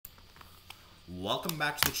Welcome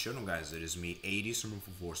back to the channel, guys. It is me,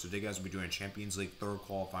 80Streamyard. So today, guys, we'll be doing Champions League third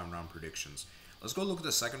qualifying round predictions. Let's go look at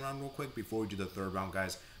the second round real quick before we do the third round,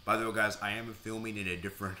 guys. By the way, guys, I am filming in a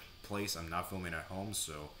different place. I'm not filming at home,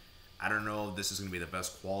 so I don't know if this is going to be the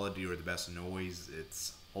best quality or the best noise.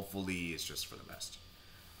 Hopefully it's just for the best.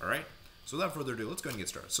 Alright, so without further ado, let's go ahead and get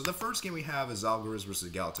started. So the first game we have is Zalgiris versus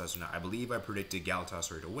Galatasaray. Now, I believe I predicted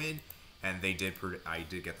Galatasaray to win, and I did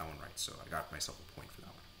get that one right, so I got myself a point for that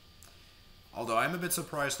one. Although I'm a bit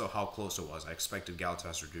surprised though how close it was. I expected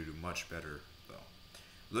Galatasaray to do much better though.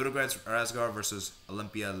 Ludogorets Razgar versus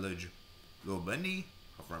Olimpia Ljubljana.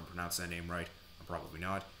 Hope I'm pronouncing that name right. I'm probably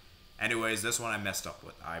not. Anyways, this one I messed up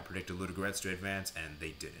with. I predicted Ludogorets to advance and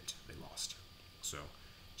they didn't. They lost. So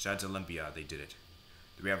shout out to Olimpia, they did it.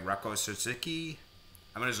 Then we have Rako Suzuki.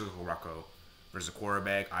 I'm gonna just go Rako versus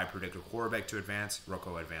Quarterback. I predicted Quarterback to advance.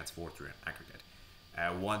 Rako advanced 4-3 in aggregate.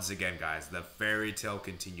 Once again, guys, the fairy tale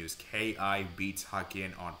continues. KI beats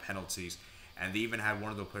Hakin on penalties, and they even had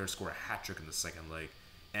one of the players score a hat trick in the second leg.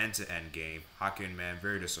 End-to-end game. Hakin, man,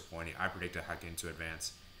 very disappointing. I predicted Hakin to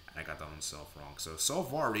advance, and I got that myself wrong. So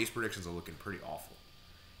far, these predictions are looking pretty awful.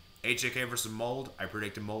 HJK versus Mold. I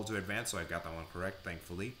predicted Mold to advance, so I got that one correct,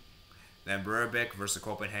 thankfully. Then Breivik versus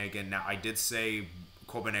Copenhagen. Now, I did say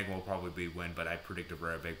Copenhagen will probably win, but I predicted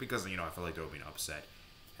Breivik because, I feel like there will be an upset.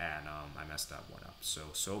 And I messed that one up.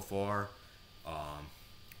 So far,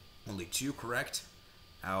 only 2 correct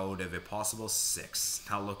out of a possible 6.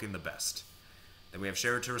 Not looking the best. Then we have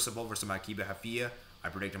Sheraton versus Makiba Hafia. I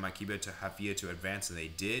predicted Makiba to Hafia to advance, and they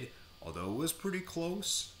did. Although it was pretty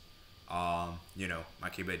close.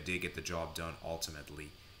 Makiba did get the job done ultimately,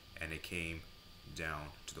 and it came down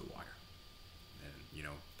to the wire. And,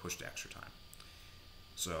 pushed to extra time.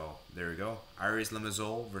 So, there we go. Aris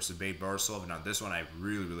Limassol versus Bate Barsov. Now, this one I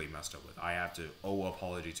really messed up with. I have to owe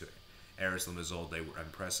apology to Aris Limassol. They were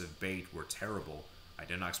impressive. Bate were terrible. I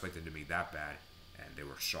did not expect them to be that bad, and they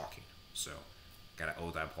were shocking. So, gotta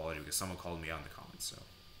owe that apology because someone called me out in the comments. So,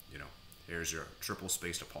 here's your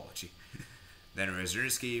triple-spaced apology. Then,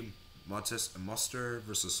 Rezerski Muster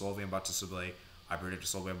versus Slovan Bratislava. I predicted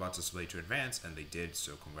Slovan Bratislava to advance, and they did,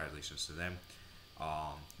 so congratulations to them.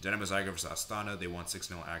 Dinamo Zagreb versus Astana, they won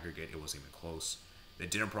 6-0 aggregate. It wasn't even close. The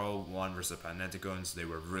Dnipro won versus the Panathinaikos. They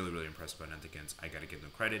were really impressed by Panathinaikos. I gotta give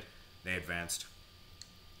them credit. They advanced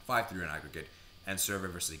 5-3 in aggregate. And Server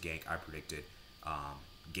versus Genk, I predicted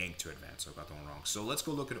Genk to advance, so I got that one wrong. So let's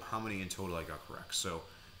go look at how many in total I got correct. So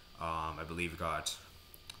I believe I got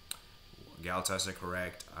Galatasaray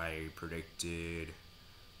correct. I predicted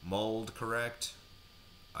Mold correct.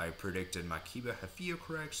 I predicted Makiba Hafia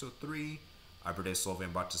correct, so 3. I predicted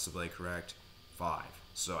Slovan Bratislava correct, 5.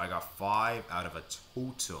 So I got 5 out of a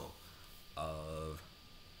total of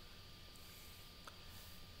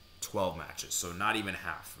 12 matches. So not even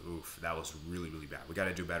half. Oof, that was really bad. We got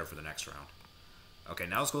to do better for the next round. Okay,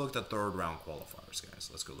 now let's go look at the third round qualifiers, guys.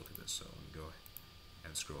 Let's go look at this. So let me go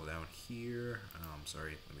and scroll down here. I'm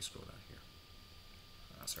sorry. Let me scroll down here.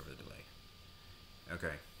 Sorry for the delay.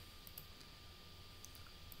 Okay.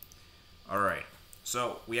 All right.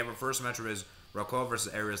 So, we have our first matchup is Rakov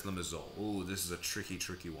versus Aris Limassol. Ooh, this is a tricky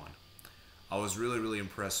one. I was really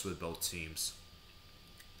impressed with both teams.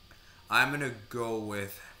 I'm going to go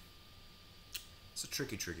with... It's a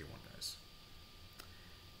tricky one, guys.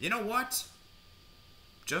 You know what?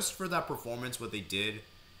 Just for that performance, what they did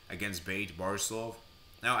against Bate Barsov.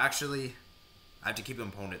 Now, actually, I have to keep the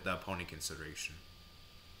opponent in consideration.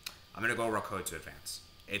 I'm going to go Rakov to advance.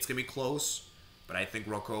 It's going to be close, but I think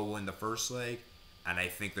Rakov will win the first leg. And I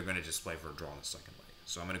think they're going to just play for a draw in the second leg.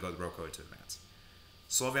 So I'm going to go with Roko to advance.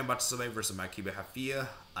 Slovan Bratislava versus Makiba Hafia.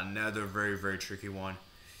 Another very tricky one.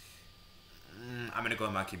 I'm going to go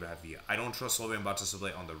with Makiba Hafia. I don't trust Slovan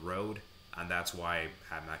Bratislava on the road. And that's why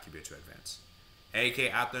I have Makiba to advance.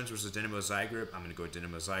 AEK Athens versus Dinamo Zagreb. I'm going to go with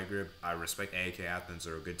Dinamo Zagreb. I respect AEK Athens.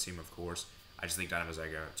 They're a good team, of course. I just think Dinamo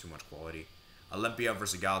Zagreb have too much quality. Olympia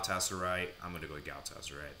versus Galatasaray. I'm going to go with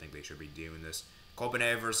Galatasaray. I think they should be doing this.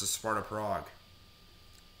 Copenhagen versus Sparta Prague.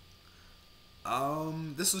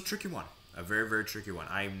 This is a tricky one. A very tricky one.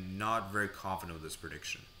 I'm not very confident with this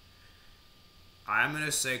prediction. I'm going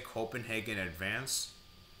to say Copenhagen advance.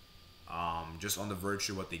 Just on the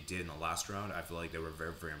virtue of what they did in the last round. I feel like they were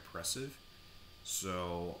very impressive.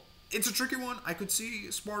 So, it's a tricky one. I could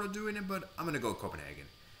see Sparta doing it, but I'm going to go with Copenhagen.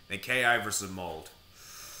 Then KI versus Mold.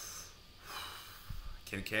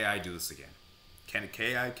 Can KI do this again? Can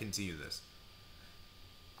KI continue this?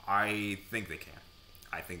 I think they can.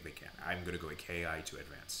 I'm going to go with KI to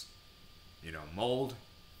advance. Mold,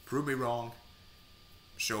 prove me wrong.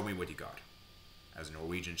 Show me what you got as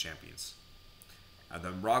Norwegian champions.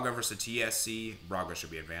 Then Braga versus TSC. Braga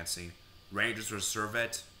should be advancing. Rangers versus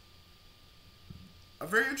Servette. A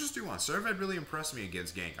very interesting one. Servette really impressed me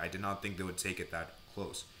against Genk. I did not think they would take it that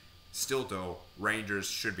close. Still, though, Rangers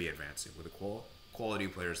should be advancing with the quality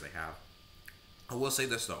players they have. I will say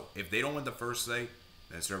this, though. If they don't win the first leg,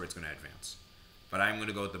 then Servette's going to advance. But I'm going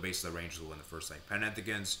to go with the base of the Rangers will win the first leg.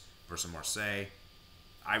 Penethians versus Marseille.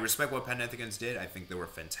 I respect what Penethians did. I think they were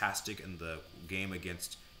fantastic in the game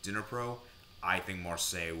against Dnipro. I think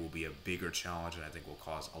Marseille will be a bigger challenge and I think will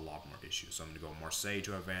cause a lot more issues. So I'm going to go Marseille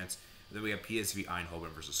to advance. And then we have PSV Eindhoven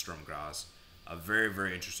versus Sturm Graz. A very,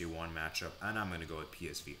 very interesting one matchup. And I'm going to go with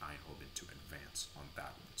PSV Eindhoven to advance on that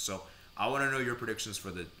one. So I want to know your predictions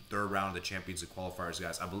for the third round of the Champions League qualifiers,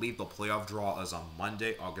 guys. I believe the playoff draw is on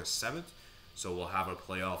Monday, August 7th. So we'll have our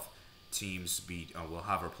playoff we'll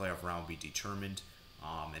have our playoff round be determined.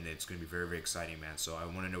 And it's going to be very, very exciting, man. So I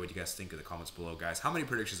want to know what you guys think in the comments below, guys. How many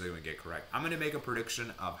predictions are you going to get correct? I'm going to make a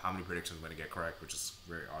prediction of how many predictions I'm going to get correct, which is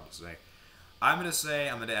very odd to say. I'm going to say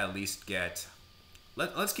I'm going to at least get...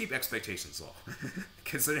 Let's keep expectations low.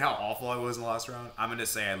 Considering how awful I was in the last round, I'm going to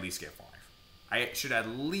say I at least get 5. I should at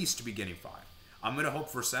least be getting 5. I'm going to hope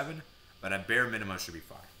for 7, but at bare minimum should be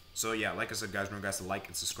 5. So yeah, like I said, guys, remember guys to like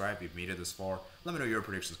and subscribe if you've made it this far. Let me know your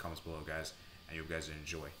predictions in the comments below, guys, and you guys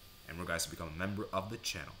enjoy. And remember guys to become a member of the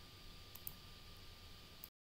channel.